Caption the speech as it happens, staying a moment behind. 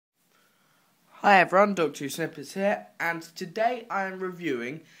Hi everyone, Dr. Snippets here, and today I am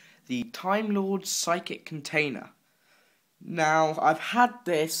reviewing the Time Lord Physic Container. Now, I've had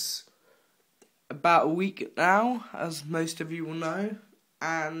this about a week now, as most of you will know,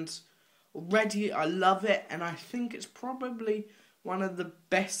 and already I love it, and I think it's probably one of the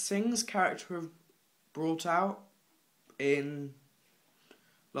best things character have brought out in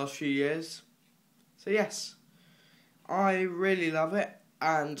last few years. So yes, I really love it.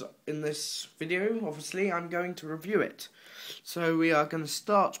 And in this video, obviously, I'm going to review it. So we are going to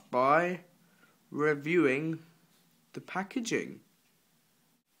start by reviewing the packaging.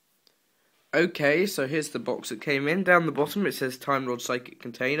 Okay, so here's the box that came in. Down the bottom it says Time Lord Physic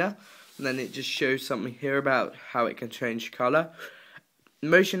Container. And then it just shows something here about how it can change colour.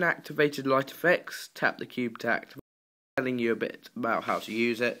 Motion activated light effects. Tap the cube to activate, telling you a bit about how to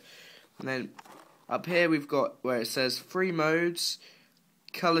use it. And then up here we've got where it says 3 modes.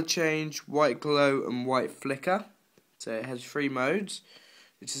 Colour change, white glow and white flicker. So it has 3 modes.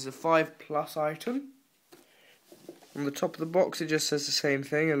 This is a 5+ item. On the top of the box it just says the same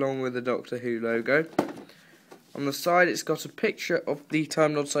thing along with the Doctor Who logo. On the side it's got a picture of the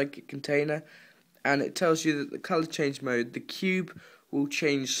Time Lord Physic Container, and it tells you that the colour change mode, the cube will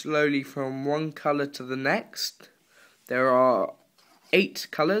change slowly from one colour to the next. There are 8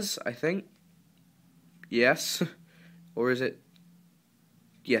 colours, I think. Yes. Or is it?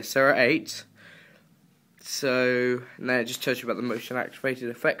 Yes, there are 8. So, now it just tells you about the motion activated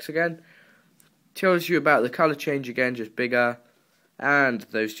effects again. Tells you about the colour change again, just bigger. And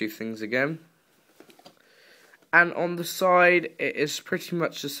those 2 things again. And on the side, it is pretty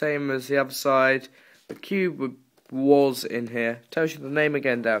much the same as the other side. The cube was in here. Tells you the name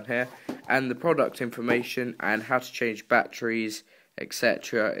again down here. And the product information and how to change batteries,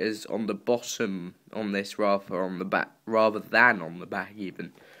 etc. is on the bottom on this rather than on the back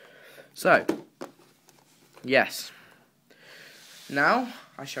even. So, yes. Now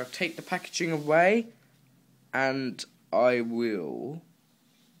I shall take the packaging away and I will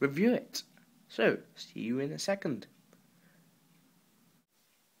review it. So, see you in a second.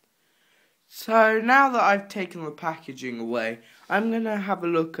 So now that I've taken the packaging away, I'm going to have a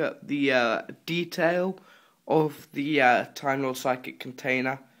look at the detail of the Time Lord Physic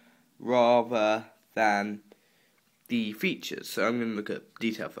Container rather than the features. So I'm going to look at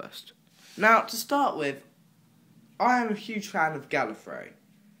detail first. Now, to start with, I am a huge fan of Gallifrey.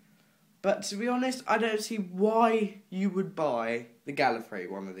 But to be honest, I don't see why you would buy the Gallifrey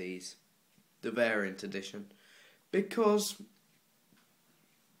one of these, the variant edition, because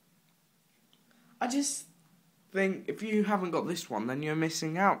I just think if you haven't got this one, then you're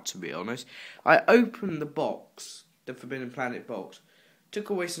missing out, to be honest. I opened the box, the Forbidden Planet box, took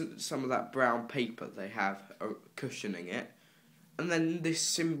away some of that brown paper they have cushioning it, and then this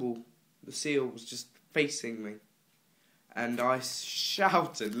symbol, the seal, was just facing me. And I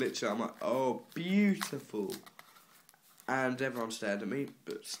shouted, literally, I'm like, oh, beautiful. And everyone stared at me,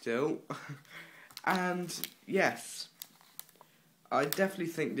 but still. And, yes, I definitely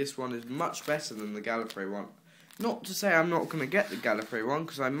think this one is much better than the Gallifrey one. Not to say I'm not going to get the Gallifrey one,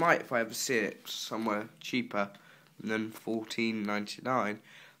 because I might if I ever see it somewhere cheaper than $14.99.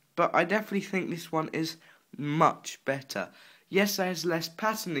 But I definitely think this one is much better. Yes, there's less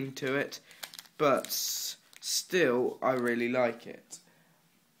patterning to it, but still, I really like it.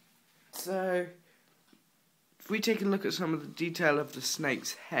 So, if we take a look at some of the detail of the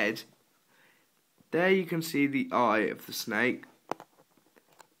snake's head, there you can see the eye of the snake,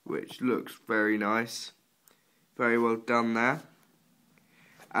 which looks very nice. Very well done there.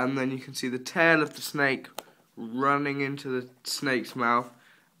 And then you can see the tail of the snake running into the snake's mouth,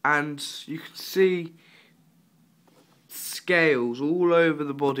 and you can see scales all over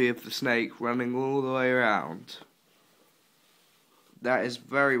the body of the snake running all the way around. That is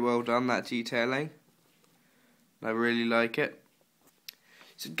very well done, that detailing. I really like it.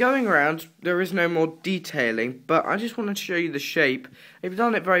 So going around, there is no more detailing, but I just wanted to show you the shape. They've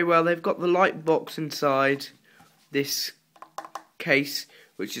done it very well. They've got the light box inside this case,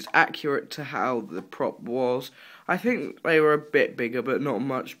 which is accurate to how the prop was. I think they were a bit bigger, but not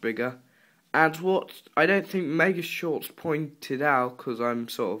much bigger. And what I don't think Mega Shorts pointed out, because I'm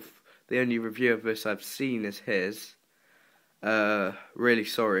sort of the only review of this I've seen is his. Really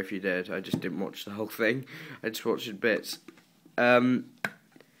sorry if you did. I just didn't watch the whole thing. I just watched bits. There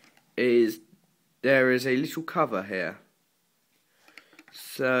is a little cover here.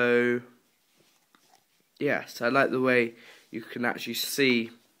 So, yes, I like the way you can actually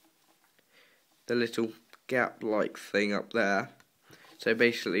see the little gap-like thing up there. So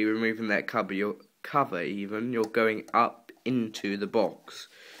basically, removing that cover, you're going up into the box.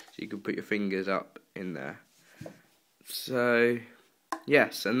 So you can put your fingers up in there. So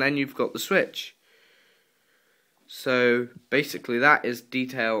yes, and then you've got the switch. So basically that is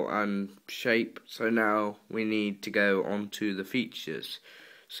detail and shape. So now we need to go on to the features.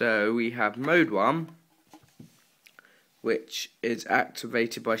 So we have mode 1, which is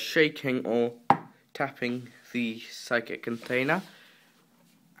activated by shaking or tapping the psychic container.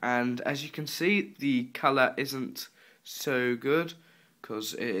 And as you can see, the colour isn't so good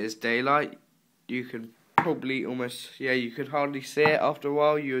because it is daylight. You can probably almost, you could hardly see it after a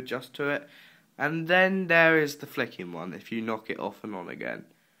while. You adjust to it. And then there is the flicking one, if you knock it off and on again,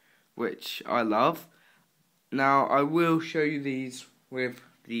 which I love. Now, I will show you these with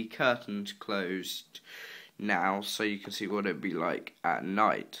the curtains closed now, so you can see what it'd be like at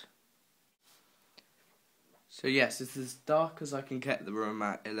night. So yes, it's as dark as I can get the room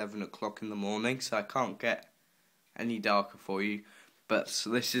at 11 o'clock in the morning, so I can't get any darker for you. But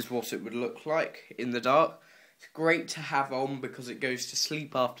this is what it would look like in the dark. It's great to have on because it goes to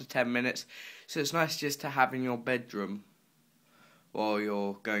sleep after 10 minutes. So it's nice just to have in your bedroom while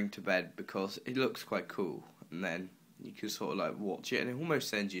you're going to bed because it looks quite cool. And then you can sort of like watch it and it almost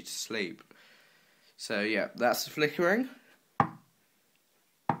sends you to sleep. So yeah, that's the flickering.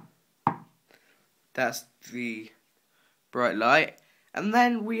 That's the bright light. And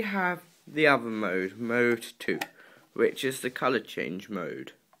then we have the other mode, mode 2, which is the colour change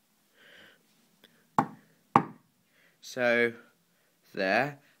mode. So,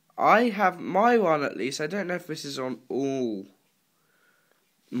 there. I have my one at least. I don't know if this is on all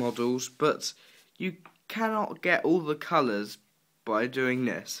models, but you cannot get all the colours by doing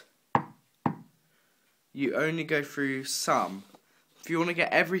this. You only go through some. If you want to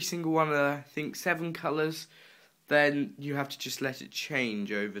get every single one of, I think, 7 colours, then you have to just let it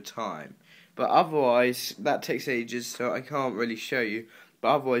change over time. But otherwise, that takes ages, so I can't really show you.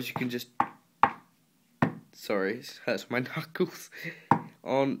 But otherwise, you can just... Sorry, it hurts my knuckles.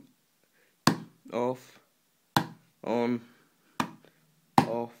 On, off, on,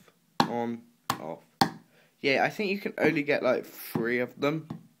 off, on, off. Yeah, I think you can only get like 3 of them.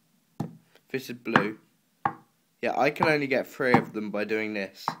 This is blue. Yeah, I can only get 3 of them by doing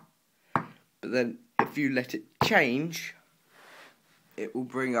this. But then, if you let it change, it will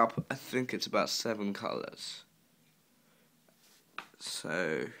bring up, I think it's about 7 colours.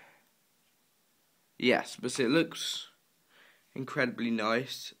 So... yes, but it looks incredibly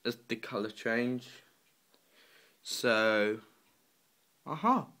nice as the colour change. So,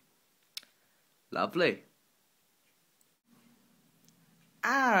 lovely.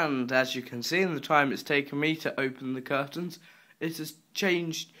 And as you can see in the time it's taken me to open the curtains, it has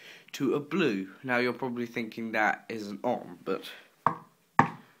changed to a blue. Now you're probably thinking that isn't on, but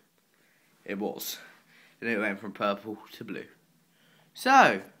it was. And it went from purple to blue.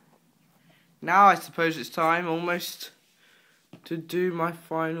 So, now I suppose it's time almost to do my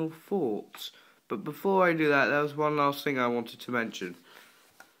final thoughts. But before I do that, there was one last thing I wanted to mention.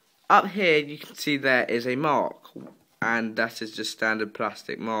 Up here you can see there is a mark, and that is just standard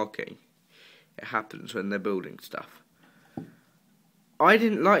plastic marking. It happens when they're building stuff. I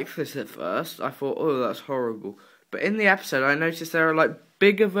didn't like this at first. I thought, oh, that's horrible. But in the episode I noticed there are like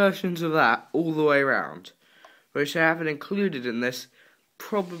bigger versions of that all the way around, which I haven't included in this.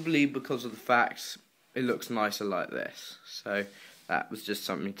 Probably because of the fact it looks nicer like this. So that was just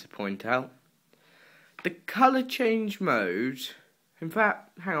something to point out. The colour change mode, in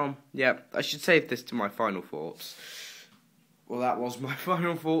fact, hang on, yeah, I should save this to my final thoughts. Well, that was my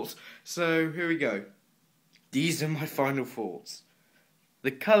final thoughts, so here we go. These are my final thoughts. The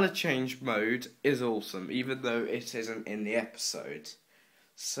colour change mode is awesome, even though it isn't in the episode.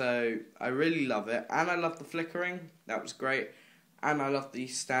 So I really love it, and I love the flickering, that was great. And I love the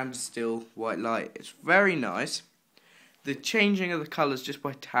standard still white light. It's very nice. The changing of the colours just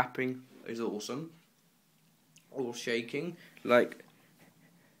by tapping is awesome. Or shaking. Like...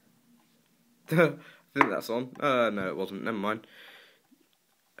 I think that's on. No, it wasn't. Never mind.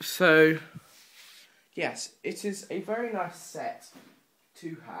 So, yes, it is a very nice set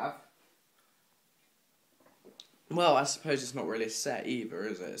to have. Well, I suppose it's not really a set either,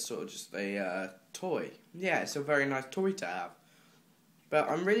 is it? It's sort of just a toy. Yeah, it's a very nice toy to have. But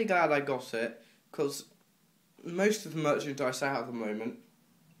I'm really glad I got it, because most of the merchandise out at the moment,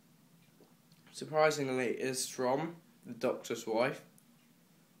 surprisingly, is from The Doctor's Wife,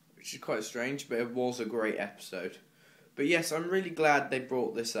 which is quite strange, but it was a great episode. But yes, I'm really glad they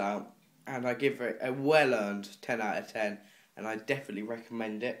brought this out, and I give it a well-earned 10 out of 10, and I definitely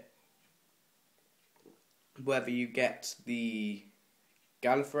recommend it. Whether you get the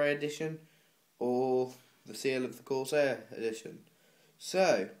Gallifrey edition, or the Seal of the Corsair edition.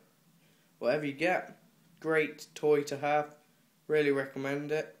 So, whatever you get, great toy to have. Really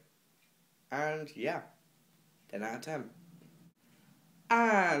recommend it. And yeah, 10 out of 10.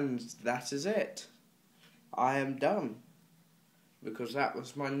 And that is it. I am done. Because that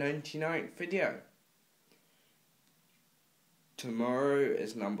was my 99th video. Tomorrow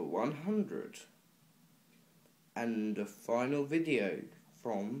is number 100. And the final video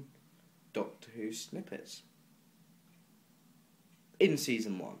from Doctor Who Snippets. In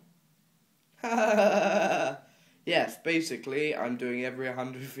Season 1. Yes, basically I'm doing every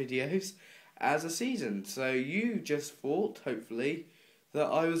 100 videos as a season. So you just thought, hopefully, that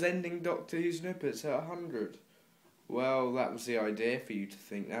I was ending Doctor Who Snippets at 100. Well, that was the idea, for you to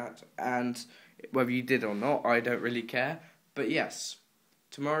think that. And whether you did or not, I don't really care. But yes,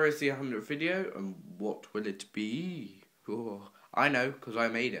 tomorrow is the 100th video, and what will it be? Oh, I know, because I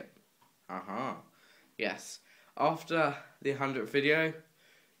made it. Yes. After the 100th video,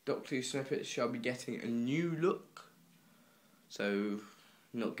 Doctor Who Snippets shall be getting a new look. So,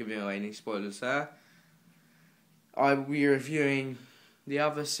 not giving away any spoilers there. I will be reviewing the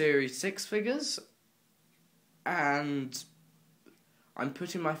other Series 6 figures. And I'm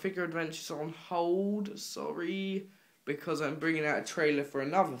putting my figure adventures on hold, sorry, because I'm bringing out a trailer for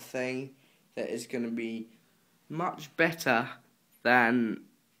another thing that is going to be much better than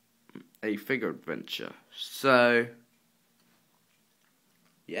a figure adventure. So,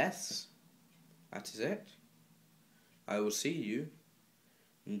 yes, that is it. I will see you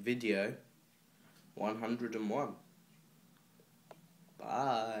in video 101.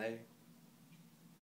 Bye.